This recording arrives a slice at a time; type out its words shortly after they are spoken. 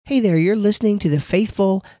Hey there, you're listening to the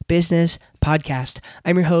Faithful Business Podcast.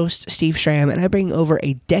 I'm your host, Steve Schramm, and I bring over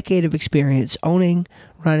a decade of experience owning,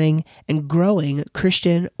 running, and growing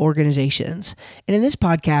Christian organizations. And in this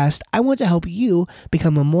podcast, I want to help you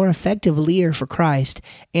become a more effective leader for Christ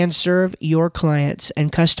and serve your clients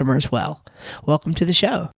and customers well. Welcome to the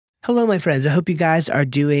show. Hello, my friends. I hope you guys are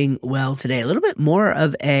doing well today. A little bit more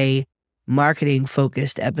of a marketing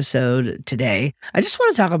focused episode today. I just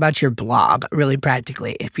want to talk about your blog really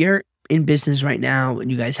practically. If you're in business right now and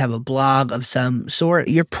you guys have a blog of some sort,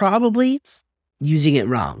 you're probably using it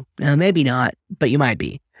wrong. Now, maybe not, but you might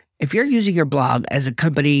be. If you're using your blog as a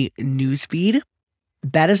company newsfeed,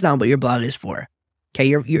 that is not what your blog is for. Okay,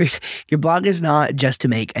 your blog is not just to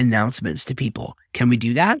make announcements to people. Can we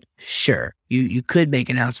do that? Sure. You could make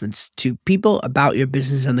announcements to people about your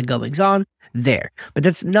business and the goings on there. But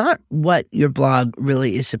that's not what your blog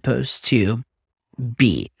really is supposed to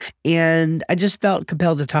be. And I just felt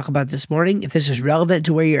compelled to talk about this morning. If this is relevant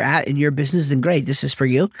to where you're at in your business, then great, this is for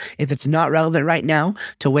you. If it's not relevant right now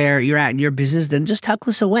to where you're at in your business, then just tuck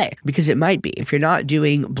this away, because it might be. If you're not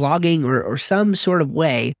doing blogging or some sort of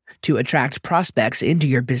way to attract prospects into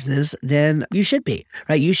your business, then you should be,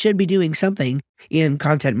 right? You should be doing something in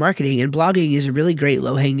content marketing, and blogging is a really great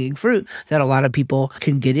low-hanging fruit that a lot of people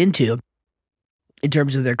can get into in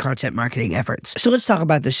terms of their content marketing efforts. So let's talk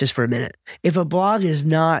about this just for a minute. If a blog is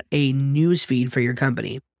not a news feed for your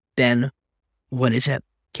company, then what is it?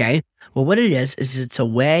 Okay. Well, what it is it's a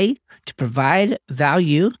way to provide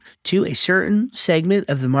value to a certain segment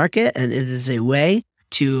of the market, and it is a way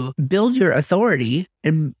to build your authority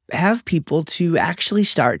and have people to actually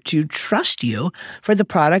start to trust you for the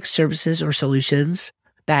products, services, or solutions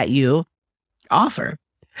that you offer.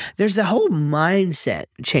 There's the whole mindset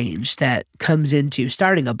change that comes into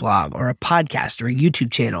starting a blog or a podcast or a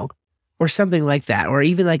YouTube channel or something like that, or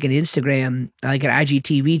even like an Instagram, like an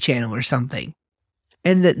IGTV channel or something.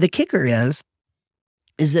 And the kicker is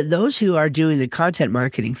that those who are doing the content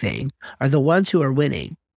marketing thing are the ones who are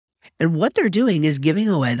winning. And what they're doing is giving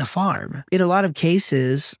away the farm. In a lot of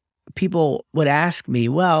cases, people would ask me,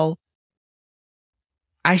 well,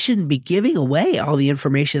 I shouldn't be giving away all the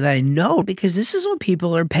information that I know because this is what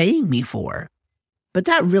people are paying me for. But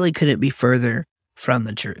that really couldn't be further from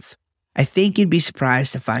the truth. I think you'd be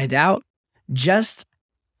surprised to find out just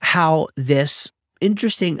how this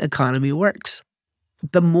interesting economy works.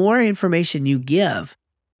 The more information you give,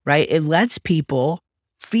 right, it lets people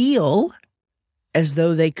feel as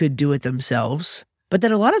though they could do it themselves. But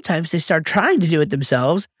then a lot of times they start trying to do it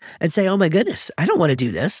themselves and say, oh my goodness, I don't want to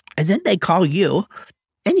do this. And then they call you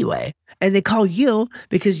anyway. And they call you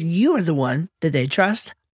because you are the one that they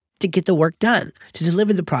trust to get the work done, to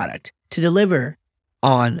deliver the product, to deliver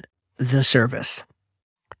on the service.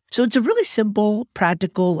 So it's a really simple,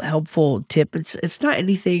 practical, helpful tip. It's not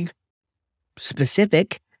anything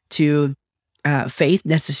specific to faith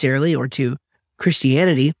necessarily or to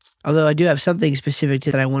Christianity, although I do have something specific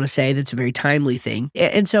that I want to say that's a very timely thing.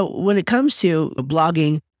 And so when it comes to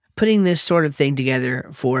blogging, putting this sort of thing together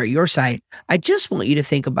for your site, I just want you to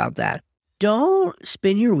think about that. Don't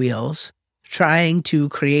spin your wheels trying to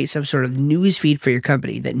create some sort of news feed for your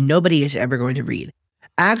company that nobody is ever going to read.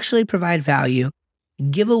 Actually provide value,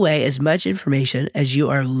 give away as much information as you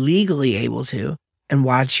are legally able to, and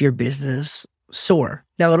watch your business soar.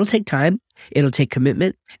 Now, it'll take time. It'll take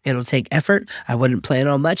commitment. It'll take effort. I wouldn't plan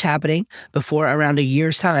on much happening before around a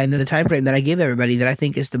year's time, the time frame that I give everybody that I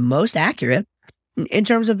think is the most accurate in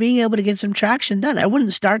terms of being able to get some traction done. I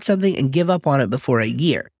wouldn't start something and give up on it before a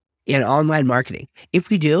year in online marketing. If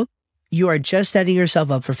you do, you are just setting yourself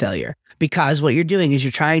up for failure, because what you're doing is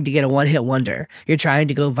you're trying to get a one-hit wonder. You're trying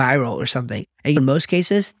to go viral or something. And in most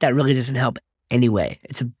cases, that really doesn't help anyway.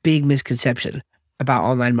 It's a big misconception about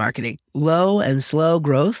online marketing. Low and slow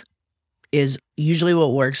growth is usually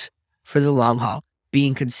what works for the long haul.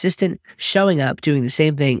 Being consistent, showing up, doing the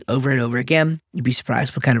same thing over and over again, you'd be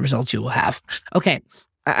surprised what kind of results you will have. Okay,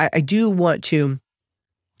 I do want to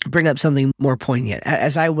bring up something more poignant.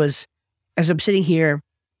 As I'm sitting here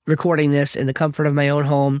recording this in the comfort of my own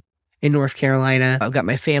home in North Carolina, I've got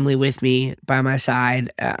my family with me by my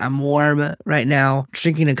side. I'm warm right now,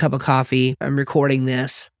 drinking a cup of coffee. I'm recording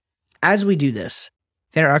this. As we do this,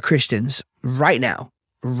 there are Christians right now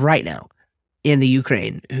in the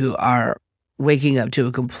Ukraine who are waking up to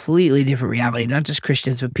a completely different reality, not just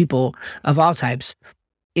Christians, but people of all types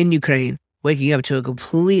in Ukraine, waking up to a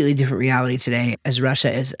completely different reality today as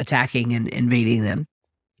Russia is attacking and invading them.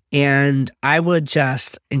 And I would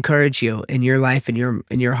just encourage you in your life and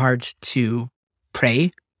in your heart to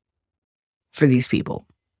pray for these people,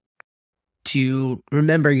 to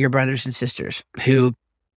remember your brothers and sisters who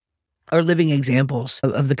are living examples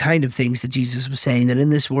of the kind of things that Jesus was saying, that in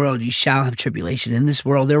this world you shall have tribulation. In this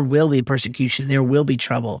world there will be persecution, there will be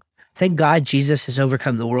trouble. Thank God Jesus has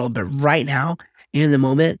overcome the world, but right now, in the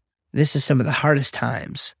moment, this is some of the hardest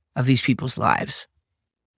times of these people's lives.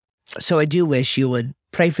 So I do wish you would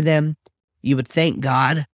pray for them. You would thank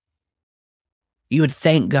God. You would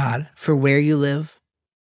thank God for where you live.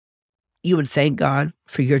 You would thank God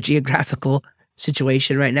for your geographical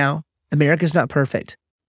situation right now. America's not perfect,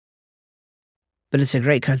 but it's a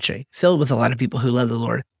great country filled with a lot of people who love the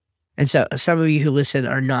Lord. And so some of you who listen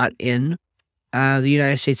are not in the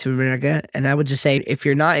United States of America. And I would just say, if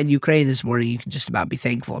you're not in Ukraine this morning, you can just about be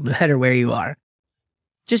thankful, no matter where you are.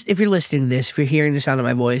 Just if you're listening to this, if you're hearing the sound of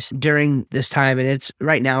my voice during this time, and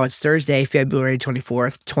right now it's Thursday, February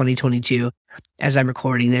 24th, 2022, as I'm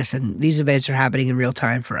recording this, and these events are happening in real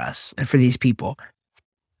time for us and for these people.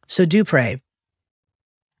 So do pray.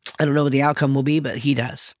 I don't know what the outcome will be, but He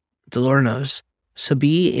does. The Lord knows. So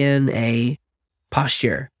be in a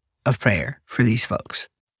posture of prayer for these folks.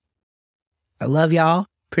 I love y'all.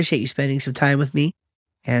 Appreciate you spending some time with me.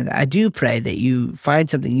 And I do pray that you find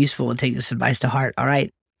something useful and take this advice to heart. All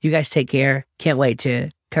right. You guys take care. Can't wait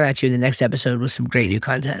to come at you in the next episode with some great new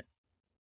content.